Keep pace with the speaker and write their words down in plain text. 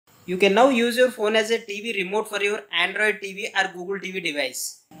You can now use your phone as a TV remote for your Android TV or Google TV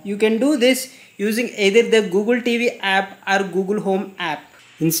device. You can do this using either the Google TV app or Google Home app.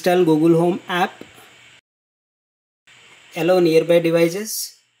 Install Google Home app. Allow nearby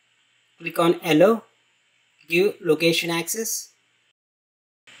devices. Click on Allow. Give location access.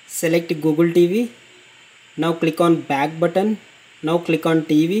 Select Google TV. Now click on Back button. Now click on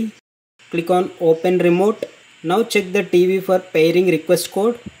TV. Click on Open Remote. Now check the TV for pairing request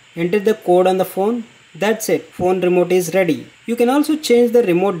code. Enter the code on the phone. That's it. Phone remote is ready. You can also change the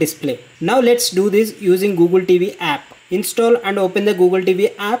remote display. Now let's do this using Google TV app. Install and open the Google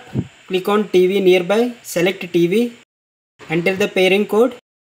TV app. Click on TV nearby. Select TV. Enter the pairing code.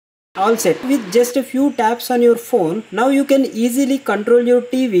 All set. With just a few taps on your phone, now you can easily control your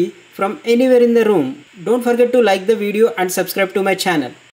TV from anywhere in the room. Don't forget to like the video and subscribe to my channel.